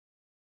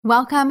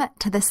Welcome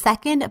to the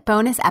second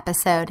bonus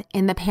episode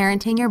in the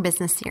Parenting Your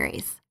Business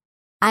series.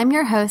 I'm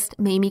your host,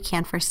 Mamie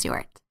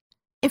Canfor-Stewart.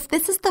 If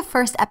this is the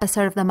first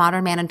episode of The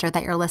Modern Manager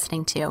that you're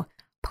listening to,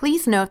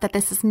 please note that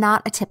this is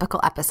not a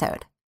typical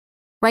episode.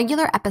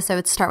 Regular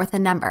episodes start with a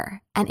number,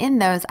 and in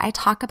those, I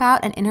talk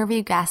about and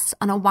interview guests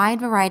on a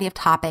wide variety of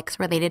topics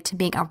related to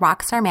being a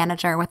rockstar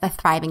manager with a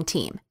thriving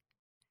team.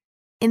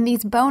 In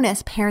these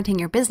bonus Parenting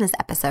Your Business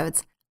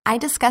episodes, I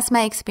discuss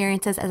my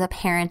experiences as a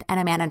parent and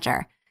a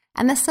manager,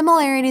 and the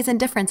similarities and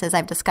differences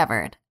I've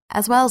discovered,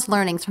 as well as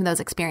learnings from those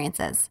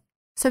experiences.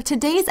 So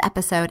today's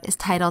episode is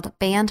titled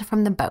Banned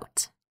from the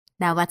Boat.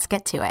 Now let's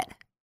get to it.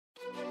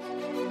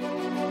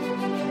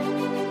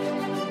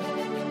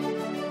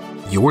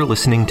 You're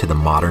listening to The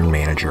Modern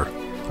Manager,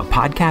 a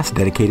podcast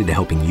dedicated to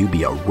helping you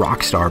be a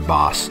rockstar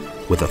boss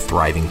with a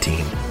thriving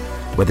team.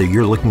 Whether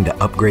you're looking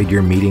to upgrade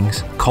your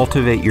meetings,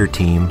 cultivate your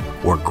team,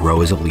 or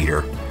grow as a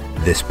leader,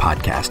 this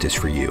podcast is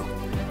for you.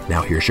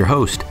 Now here's your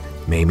host,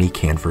 Mamie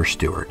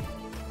Canfor-Stewart.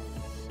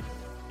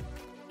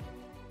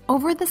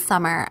 Over the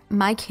summer,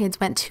 my kids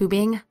went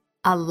tubing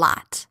a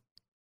lot.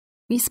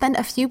 We spent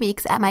a few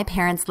weeks at my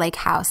parents' lake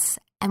house,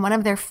 and one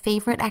of their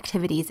favorite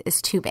activities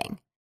is tubing.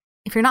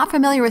 If you're not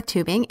familiar with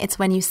tubing, it's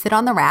when you sit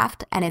on the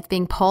raft and it's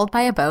being pulled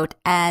by a boat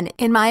and,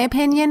 in my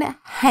opinion,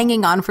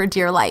 hanging on for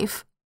dear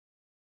life.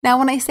 Now,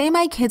 when I say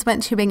my kids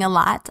went tubing a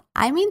lot,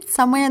 I mean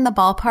somewhere in the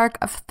ballpark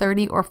of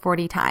 30 or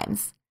 40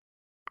 times.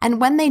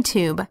 And when they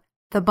tube,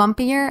 the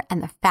bumpier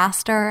and the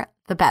faster,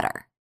 the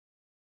better.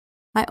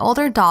 My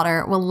older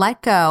daughter will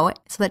let go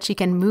so that she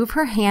can move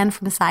her hand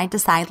from side to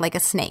side like a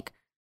snake,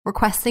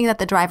 requesting that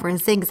the driver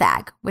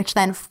zigzag, which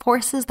then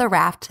forces the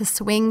raft to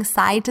swing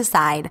side to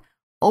side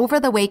over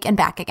the wake and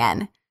back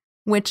again,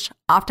 which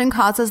often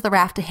causes the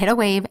raft to hit a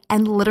wave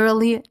and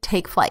literally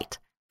take flight.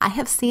 I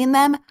have seen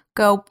them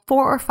go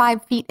 4 or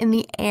 5 feet in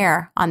the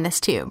air on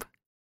this tube.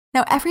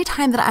 Now, every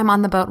time that I'm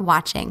on the boat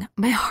watching,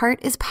 my heart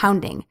is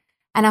pounding,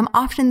 and I'm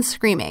often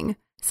screaming,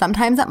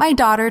 sometimes at my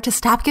daughter to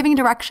stop giving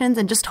directions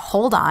and just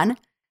hold on,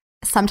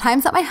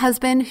 sometimes at my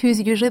husband, who's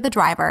usually the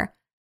driver,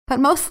 but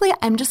mostly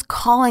I'm just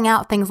calling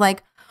out things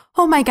like,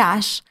 oh my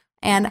gosh,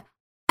 and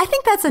I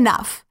think that's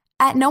enough,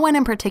 at no one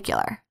in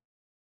particular.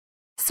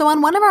 So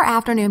on one of our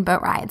afternoon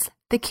boat rides,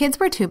 the kids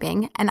were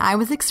tubing, and I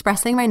was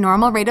expressing my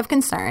normal rate of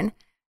concern,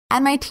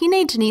 and my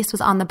teenage niece was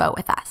on the boat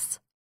with us.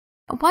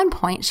 At one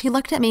point, she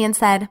looked at me and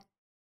said,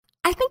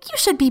 I think you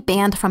should be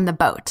banned from the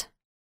boat.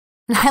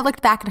 And I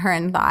looked back at her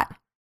and thought,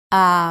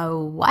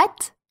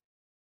 what?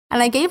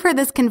 And I gave her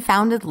this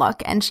confounded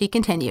look, and she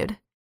continued,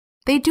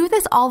 they do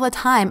this all the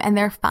time, and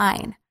they're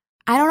fine.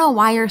 I don't know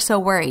why you're so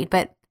worried,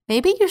 but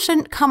maybe you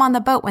shouldn't come on the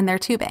boat when they're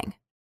tubing.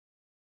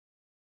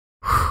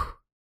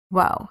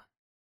 Whoa.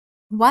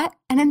 What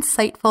an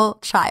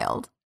insightful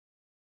child.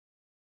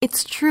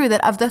 It's true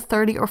that of the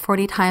 30 or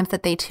 40 times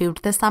that they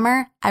tubed this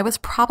summer, I was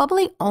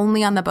probably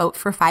only on the boat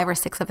for 5 or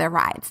 6 of their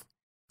rides.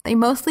 They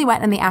mostly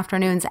went in the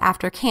afternoons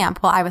after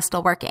camp while I was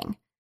still working.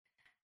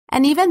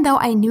 And even though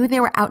I knew they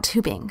were out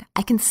tubing,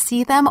 I can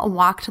see them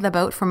walk to the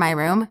boat from my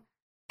room,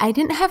 I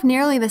didn't have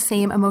nearly the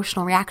same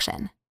emotional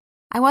reaction.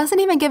 I wasn't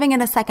even giving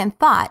it a second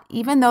thought,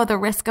 even though the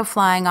risk of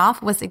flying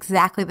off was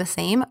exactly the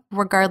same,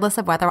 regardless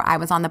of whether I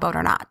was on the boat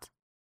or not.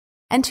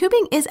 And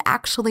tubing is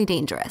actually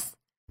dangerous.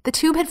 The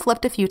tube had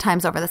flipped a few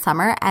times over the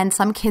summer, and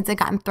some kids had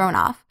gotten thrown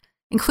off,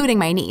 including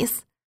my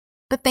niece.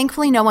 But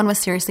thankfully, no one was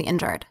seriously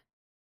injured.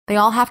 They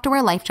all have to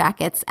wear life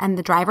jackets, and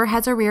the driver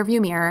has a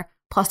rearview mirror,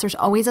 plus there's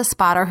always a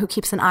spotter who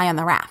keeps an eye on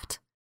the raft.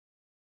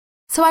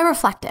 So I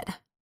reflected.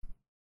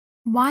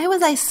 Why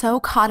was I so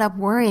caught up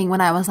worrying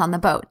when I was on the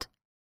boat,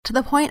 to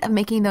the point of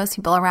making those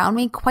people around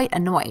me quite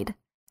annoyed?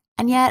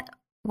 And yet,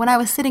 when I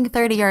was sitting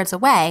 30 yards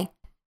away,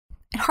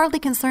 it hardly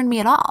concerned me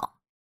at all.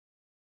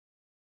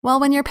 Well,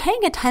 when you're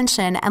paying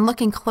attention and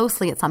looking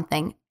closely at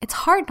something, it's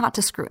hard not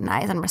to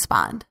scrutinize and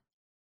respond.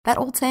 That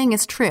old saying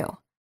is true.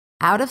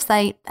 Out of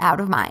sight,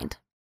 out of mind.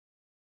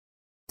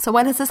 So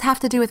what does this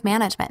have to do with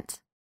management?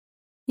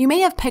 You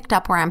may have picked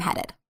up where I'm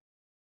headed.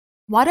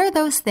 What are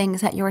those things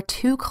that you're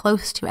too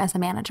close to as a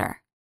manager?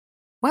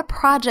 What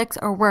projects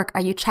or work are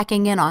you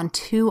checking in on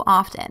too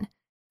often,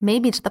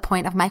 maybe to the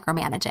point of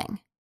micromanaging?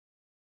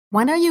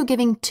 When are you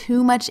giving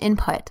too much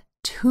input,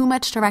 too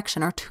much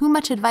direction, or too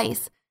much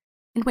advice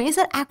in ways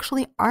that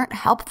actually aren't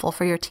helpful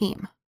for your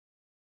team?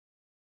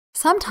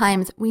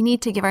 Sometimes we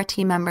need to give our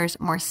team members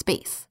more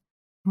space,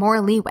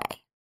 more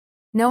leeway,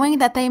 knowing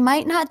that they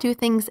might not do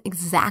things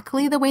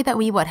exactly the way that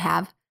we would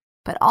have,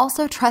 but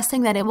also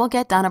trusting that it will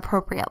get done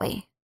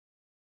appropriately.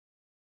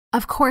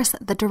 Of course,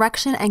 the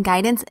direction and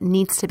guidance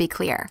needs to be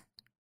clear.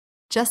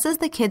 Just as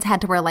the kids had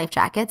to wear life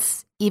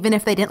jackets, even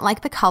if they didn't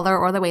like the color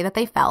or the way that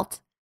they felt,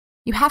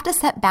 you have to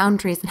set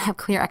boundaries and have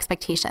clear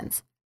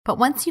expectations. But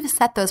once you've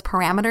set those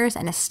parameters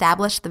and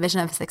established the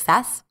vision of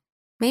success,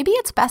 maybe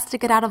it's best to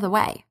get out of the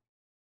way.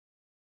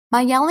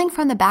 My yelling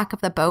from the back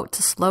of the boat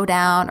to slow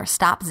down or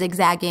stop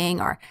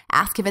zigzagging or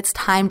ask if it's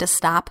time to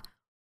stop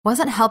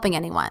wasn't helping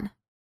anyone.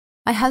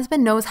 My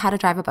husband knows how to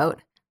drive a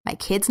boat. My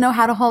kids know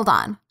how to hold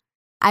on.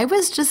 I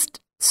was just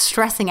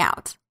stressing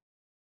out.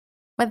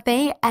 What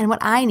they and what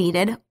I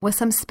needed was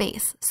some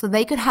space so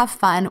they could have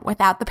fun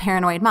without the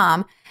paranoid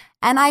mom,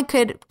 and I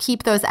could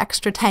keep those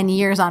extra 10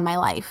 years on my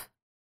life.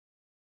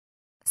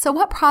 So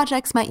what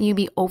projects might you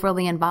be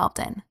overly involved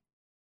in?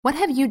 What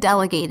have you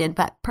delegated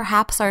but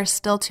perhaps are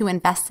still too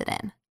invested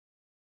in?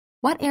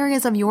 What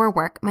areas of your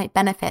work might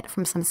benefit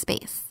from some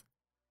space?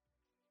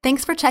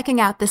 Thanks for checking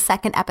out this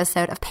second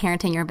episode of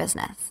Parenting Your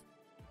Business.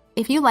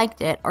 If you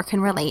liked it or can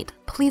relate,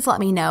 please let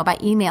me know by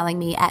emailing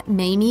me at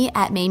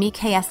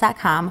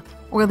mamie@mamieks.com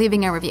or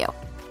leaving a review.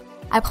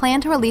 I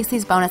plan to release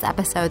these bonus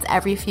episodes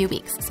every few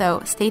weeks,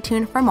 so stay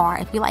tuned for more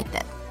if you liked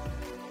it.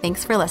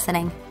 Thanks for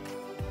listening.